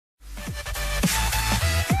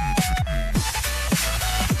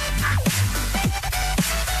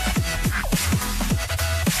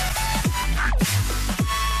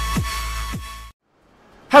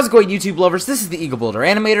How's it going, YouTube lovers? This is the Eagle Builder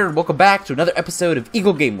Animator, and welcome back to another episode of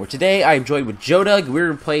Eagle Game, where today I am joined with Jodoug.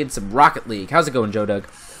 We're playing some Rocket League. How's it going, Jodoug?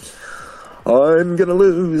 I'm gonna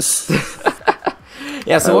lose.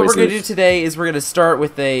 Yeah, so what we're gonna do today is we're gonna start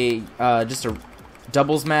with a just a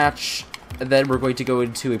doubles match, and then we're going to go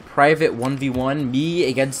into a private 1v1, me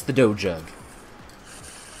against the Jodoug.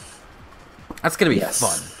 That's gonna be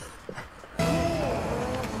fun.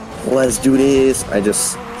 Let's do this. I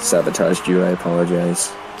just sabotaged you. I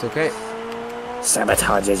apologize. It's okay.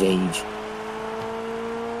 Sabotage his age.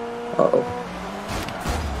 Uh-oh.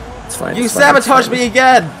 It's fine. You sabotaged me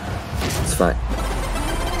again! It's fine.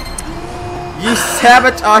 You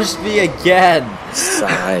sabotaged me again!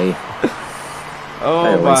 Sigh.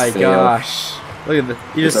 Oh my gosh. Look at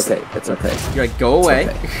this. It's okay. It's okay. You're like, go away.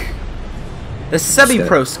 Okay. The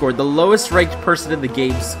semi-pro scored. The lowest ranked person in the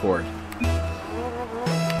game scored.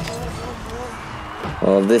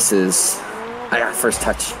 Well, this is... I got first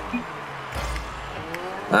touch.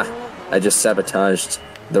 I just sabotaged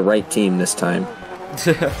the right team this time.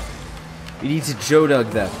 You need to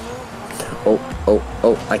Jodoug them.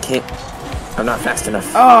 Oh, I can't. I'm not fast enough.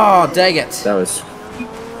 Oh, dang it. That was...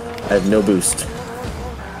 I have no boost.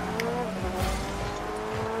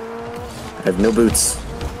 I have no boots.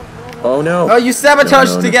 Oh no! Oh, you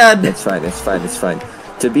sabotaged it again! It's fine, it's fine, it's fine.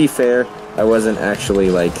 To be fair, I wasn't actually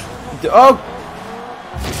like... Oh!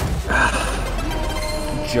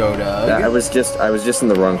 Jodoug. I was just in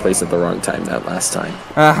the wrong place at the wrong time that last time.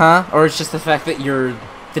 Uh-huh. Or it's just the fact that you're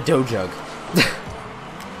the Jodoug.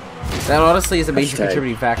 That honestly is a major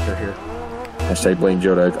contributing factor here. Hashtag blame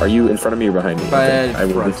Jodoug. Are you in front of me or behind me? Okay, I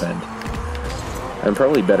will defend. I'm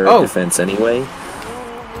probably better at defense anyway.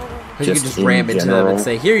 You can just ram into them and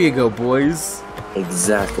say, here you go, boys.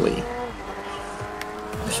 Exactly.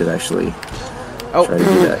 I should actually try to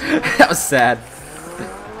do that. That was sad.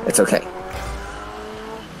 It's okay.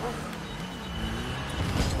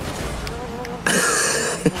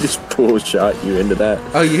 Just pull shot you into that.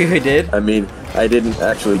 Oh, you did? I mean, I didn't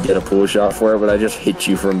actually get a pull shot for it, but I just hit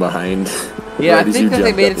you from behind. Yeah, I think that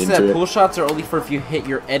they made it so that pull shots are only for if you hit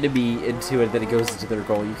your enemy into it, then it goes into their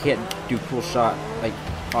goal. You can't do pull shot like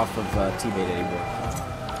off of teammate anymore.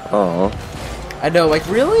 Oh. I know, like,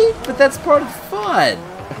 really? But that's part of the fun.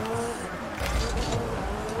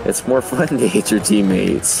 It's more fun to hit your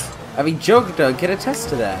teammates. I mean, Jodoug can attest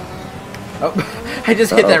to that. Oh, I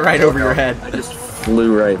just hit that right over your head. I just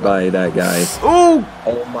flew right by that guy. Ooh!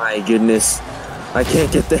 Oh my goodness. I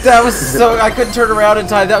can't get this. That was so... I couldn't turn around in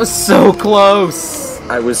time. That was so close.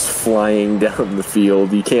 I was flying down the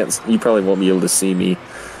field. You probably won't be able to see me.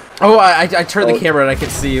 Oh, I turned the camera and I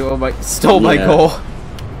could see you. Oh my... Stole my goal.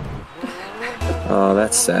 Oh,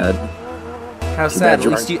 that's sad. How sad. At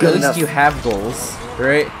least you have goals,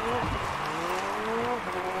 right?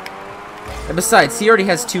 And besides, he already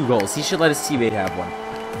has 2 goals. He should let his teammate have one.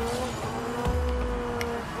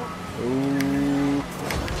 Ooh.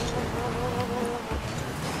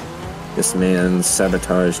 This man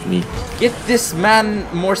sabotaged me. Get this man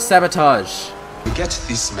more sabotage. Get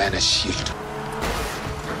this man a shield.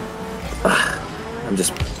 I'm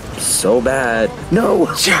just so bad. No!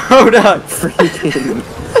 Jodoug! Freaking...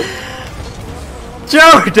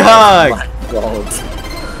 Jodoug! Oh,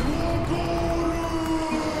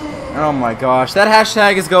 oh my gosh, that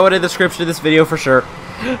hashtag is going in the description of this video for sure.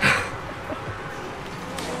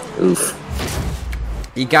 Oof.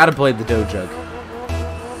 You gotta blame the Jodoug.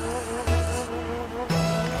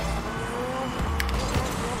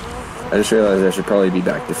 I just realized I should probably be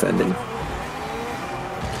back defending.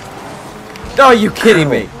 Oh, you kidding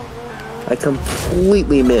me? I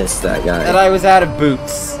completely missed that guy. And I was out of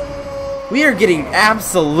boots. We are getting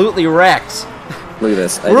absolutely wrecked. Look at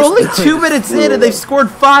this. We're only 2 minutes in and they've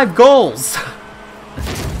scored 5 goals.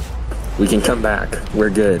 We can come back. We're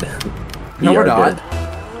good. No, we're not. Good.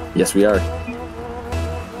 Yes, we are.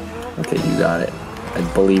 Okay, you got it. I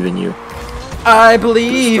believe in you. I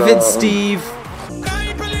believe in Steve.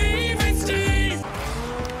 I believe in Steve.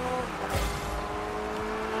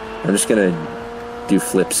 I'm just gonna do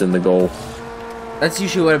flips in the goal. That's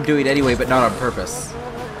usually what I'm doing anyway, but not on purpose.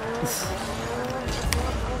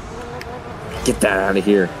 Get that out of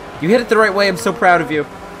here. You hit it the right way. I'm so proud of you.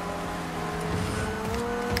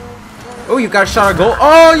 Oh, you got a shot on goal.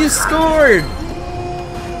 Oh, you scored.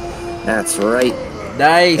 That's right.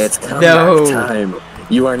 Nice. It's comeback time.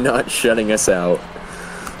 You are not shutting us out.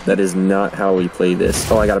 That is not how we play this.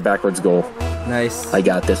 Oh, I got a backwards goal. Nice. I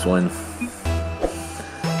got this one.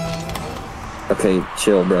 Okay,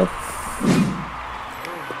 chill, bro.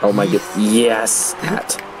 Oh my god. Yes!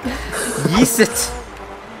 Hat. Yeet it.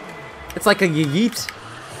 It's like a yeet.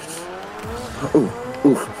 Ooh,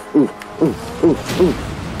 ooh, ooh, ooh, ooh, ooh.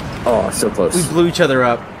 Oh, so close. We blew each other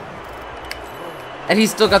up. And he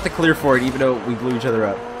still got the clear for it, even though we blew each other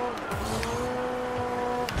up.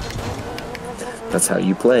 That's how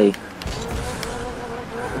you play.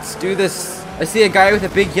 Let's do this. I see a guy with a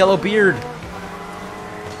big yellow beard.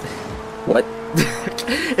 What?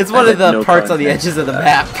 It's one of the parts on the edges of the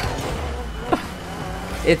map.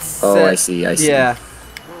 It's. Oh, I see. I see. Yeah.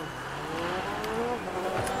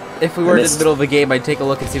 If we weren't in the middle of the game, I'd take a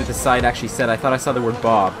look and see what the sign actually said. I thought I saw the word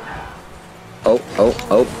Bob. Oh.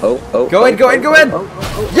 Go in!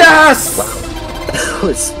 Yes! Wow.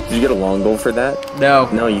 Did you get a long goal for that? No.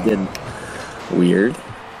 No, you didn't. Weird.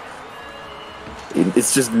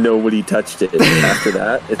 It's just nobody touched it after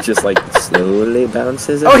that. It just like slowly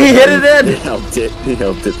bounces. Oh, he hit it in! He helped it. He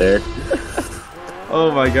helped it there.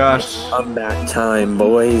 Oh my gosh. Comeback time,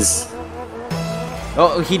 boys.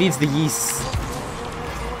 Oh, he needs the yeast.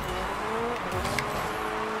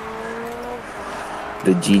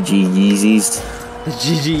 The GG Yeezys. The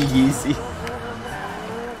GG Yeezy.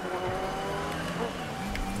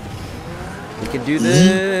 We can do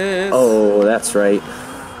this. Oh, that's right.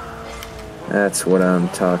 That's what I'm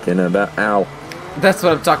talking about. Ow. That's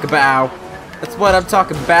what I'm talking about. That's what I'm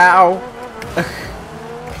talking about.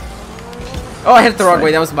 Oh, I hit it the wrong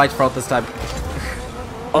way. That was my fault this time.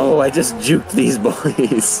 Oh, I just juked these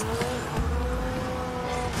boys.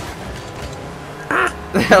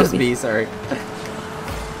 That was me, sorry.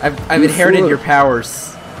 I've inherited your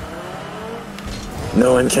powers.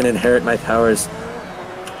 No one can inherit my powers.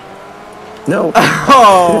 No.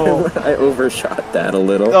 Oh! I overshot that a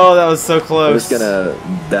little. Oh, that was so close. I'm just gonna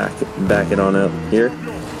back it on up here.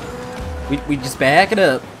 We just back it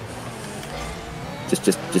up.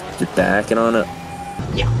 Just back it on up.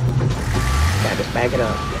 Yeah. Back it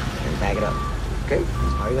up. Yeah. Back it up. Okay.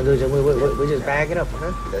 All you gonna do is we just back it up,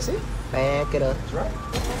 okay? That's it. Back it up. That's right.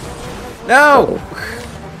 No!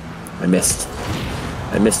 I missed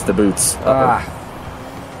the boots.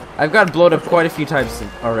 I've gotten blown up quite a few times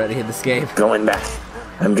already in this game. Going back.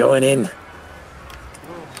 I'm going in.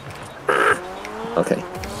 Okay.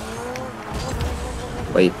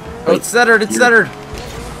 Wait. Oh, it's centered. It's centered.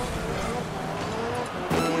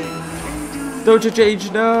 Don't you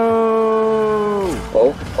change? No.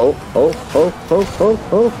 Oh.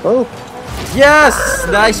 Yes!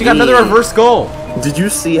 Nice. You got another reverse goal. Did you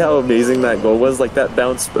see how amazing that goal was? Like, that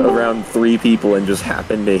bounced around 3 people and just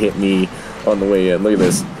happened to hit me on the way in. Look at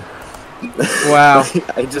this. Wow.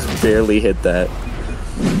 I just barely hit that.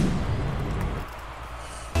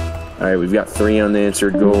 Alright, we've got 3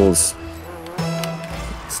 unanswered goals.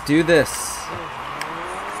 Let's do this.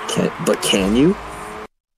 But can you?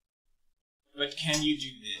 But can you do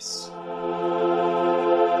this?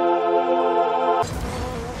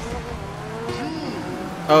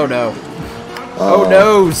 Oh no. Oh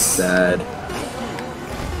no. Sad.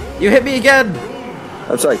 You hit me again.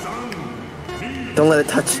 I'm sorry. Don't let it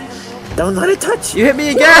touch. Don't let it touch. You hit me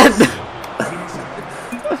again.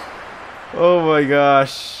 Oh my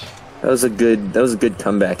gosh. That was a good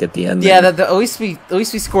comeback at the end. Yeah, at least we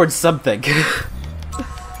scored something.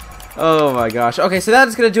 Oh my gosh. Okay, so that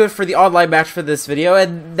is gonna do it for the online match for this video,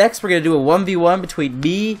 and next we're gonna do a 1v1 between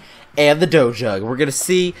me and the Jodoug. We're gonna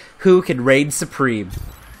see who can reign supreme.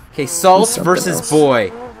 Okay, Salt versus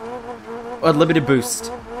Boy. Unlimited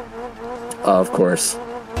boost. Of course.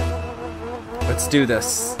 Let's do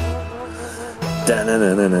this.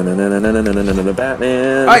 Batman.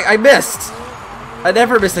 I missed. I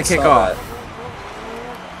never miss a kickoff.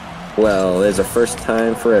 Well, there's a first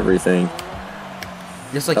time for everything.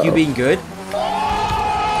 Just like you being good.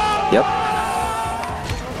 Yep.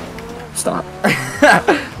 Stop.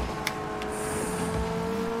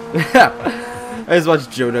 I just watched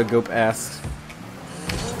Jodoug go past.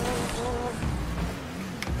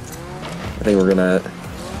 I think we're gonna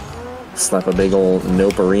slap a big old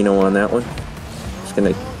noperino on that one. Just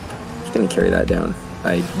gonna carry that down.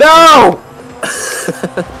 No!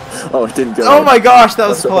 Oh, it didn't go. Oh my gosh, that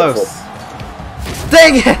was close.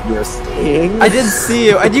 Dang it! You're staying. I didn't see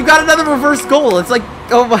you, and you got another reverse goal. It's like,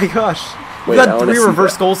 oh my gosh, you got 3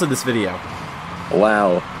 reverse goals in this video.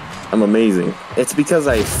 Wow, I'm amazing. It's because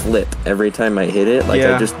I flip every time I hit it. Like,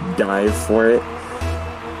 I just dive for it.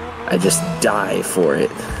 I just die for it.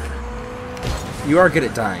 You are good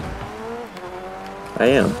at dying. I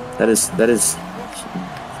am. That is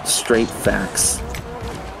straight facts.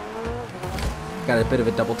 Got a bit of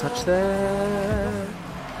a double touch there.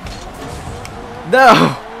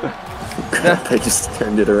 No! Crap, I just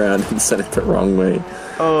turned it around and sent it the wrong way.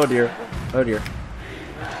 Oh dear. Oh dear.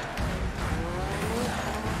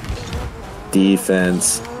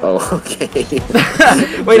 Defense. Oh, okay.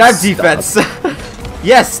 Wait, I'm defense.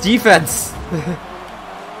 Yes, defense.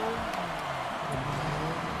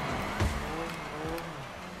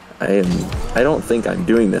 I don't think I'm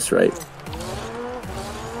doing this right.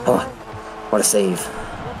 Oh, what a save.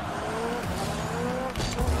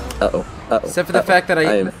 Uh-oh. Uh-oh. Except for the fact that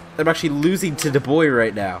I'm actually losing to Du Bois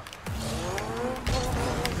right now.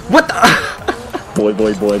 What the? Boy.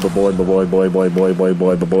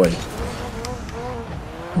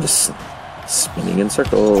 I'm just spinning in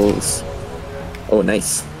circles. Oh,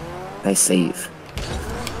 nice. Nice save.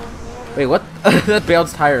 Wait, what? That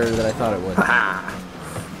bounced higher than I thought it would. Ha!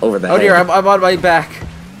 Over the Oh head. dear, I'm on my back.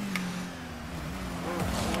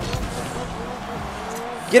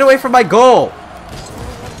 Get away from my goal!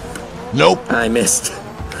 Nope. I missed.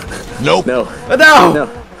 Nope. No. Oh, no! No.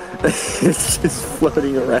 It's just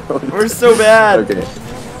floating around. We're so bad. Okay.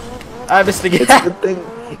 I missed again. It's a good thing.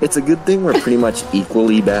 It's a good thing we're pretty much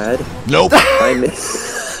equally bad. Nope. I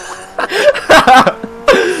missed.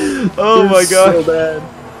 Oh my god. So bad.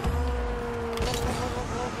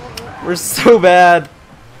 We're so bad.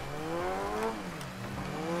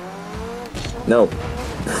 No.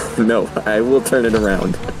 No, I will turn it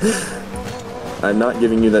around. I'm not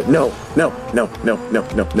giving you that. No.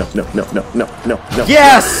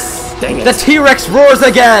 Yes! Dang it. The T-Rex roars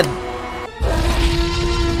again!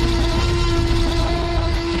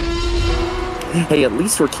 Hey, at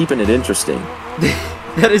least we're keeping it interesting.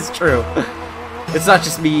 That is true. It's not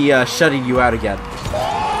just me shutting you out again.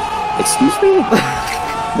 Excuse me?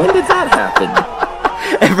 When did that happen?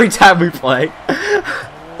 Every time we play.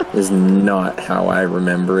 Is not how I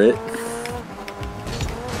remember it.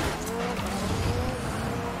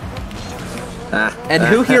 And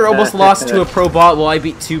who here almost lost to a pro bot while I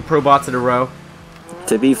beat 2 pro bots in a row?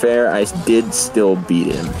 To be fair, I did still beat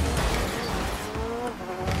him.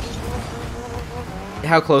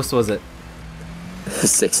 How close was it?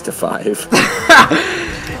 6-5.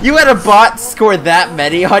 You had a bot score that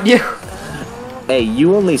many on you? Hey,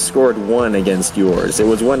 you only scored 1 against yours. It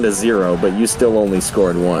was 1-0, but you still only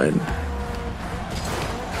scored 1.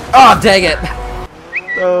 Oh, dang it!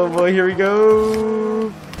 Oh boy, here we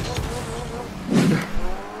go.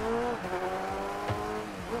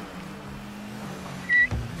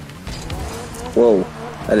 Whoa,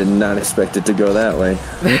 I did not expect it to go that way.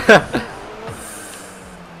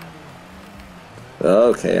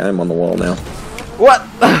 Okay, I'm on the wall now. What?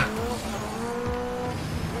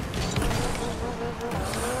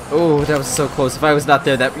 Oh, that was so close. If I was not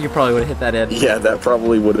there, that you probably would have hit that in. Yeah, that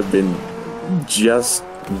probably would have been just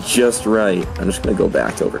right. I'm just gonna go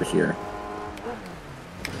back over here.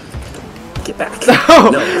 Get back. Oh,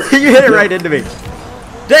 No. You hit it right into me.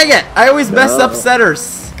 Dang it! I always mess up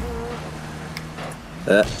centers.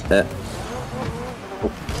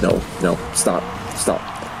 No, stop.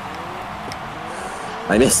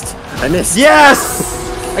 I missed.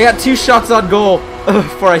 Yes! I got 2 shots on goal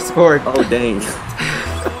before I scored. Oh, dang.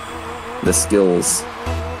 The skills.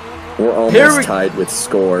 We're Here almost we- tied with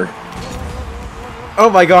score. Oh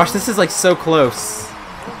my gosh, this is like so close.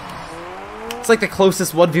 It's like the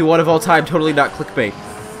closest 1v1 of all time, totally not clickbait.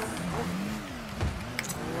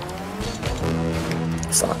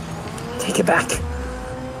 Stop. Take it back.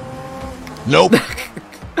 Nope.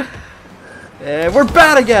 And we're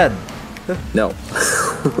bad again! No.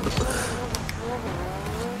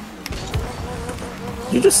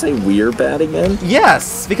 You just say we're bad again?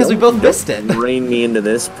 Yes, because we both missed it. Rein me into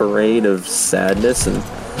this parade of sadness and...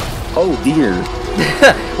 Oh dear.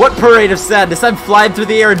 What parade of sadness? I'm flying through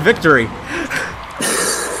the air in victory.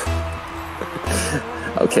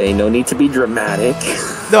 Okay, no need to be dramatic.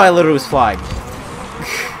 No, I literally was flying.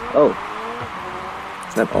 Oh.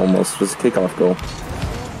 That almost was a kickoff goal.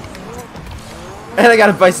 And I got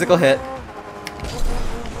a bicycle hit.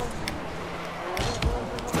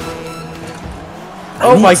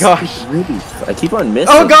 Oh my gosh. I keep on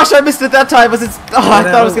missing. Oh gosh, I missed it that time. Was it? Oh, I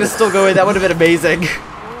thought it was gonna still go in. That would have been amazing.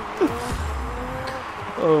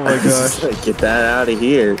 Oh my gosh. Get that out of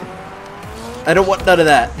here. I don't want none of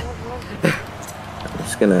that. I'm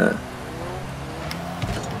just gonna...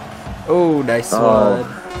 Oh, nice Oh.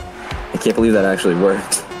 one. I can't believe that actually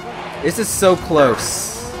worked. This is so close.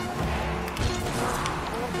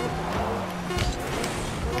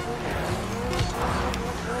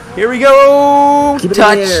 Here we go. Keep it in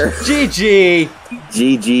Touch. the air. GG.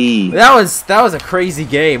 GG. That was a crazy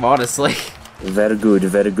game, honestly. Very good,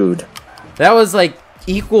 very good. That was like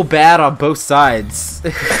equal bad on both sides.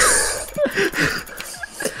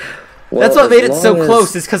 Well, That's what as made it so long as-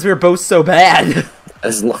 close, is because we were both so bad.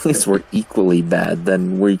 As long as we're equally bad,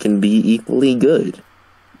 then we can be equally good.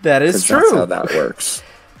 That is 'Cause true. That's how that works.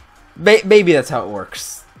 Maybe that's how it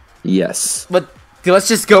works. Yes. But let's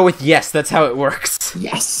just go with yes, that's how it works.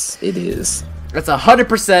 Yes, it is. That's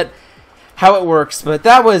 100% how it works. But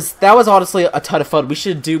that was honestly a ton of fun. We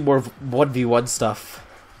should do more 1v1 stuff.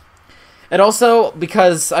 And also,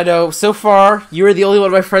 because I know so far you're the only one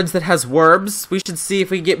of my friends that has worms, we should see if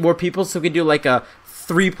we can get more people so we can do like a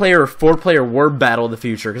 3-player or 4-player worm battle in the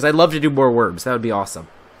future. Because I'd love to do more worms. That would be awesome.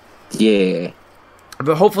 Yeah.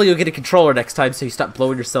 But hopefully you'll get a controller next time so you stop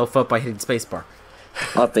blowing yourself up by hitting spacebar.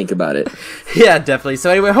 I'll think about it. Yeah, definitely. So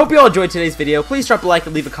anyway, I hope you all enjoyed today's video. Please drop a like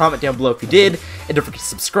and leave a comment down below if you did. And don't forget to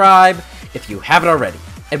subscribe if you haven't already.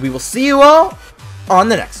 And we will see you all on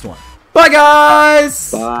the next one. Bye,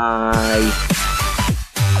 guys! Bye.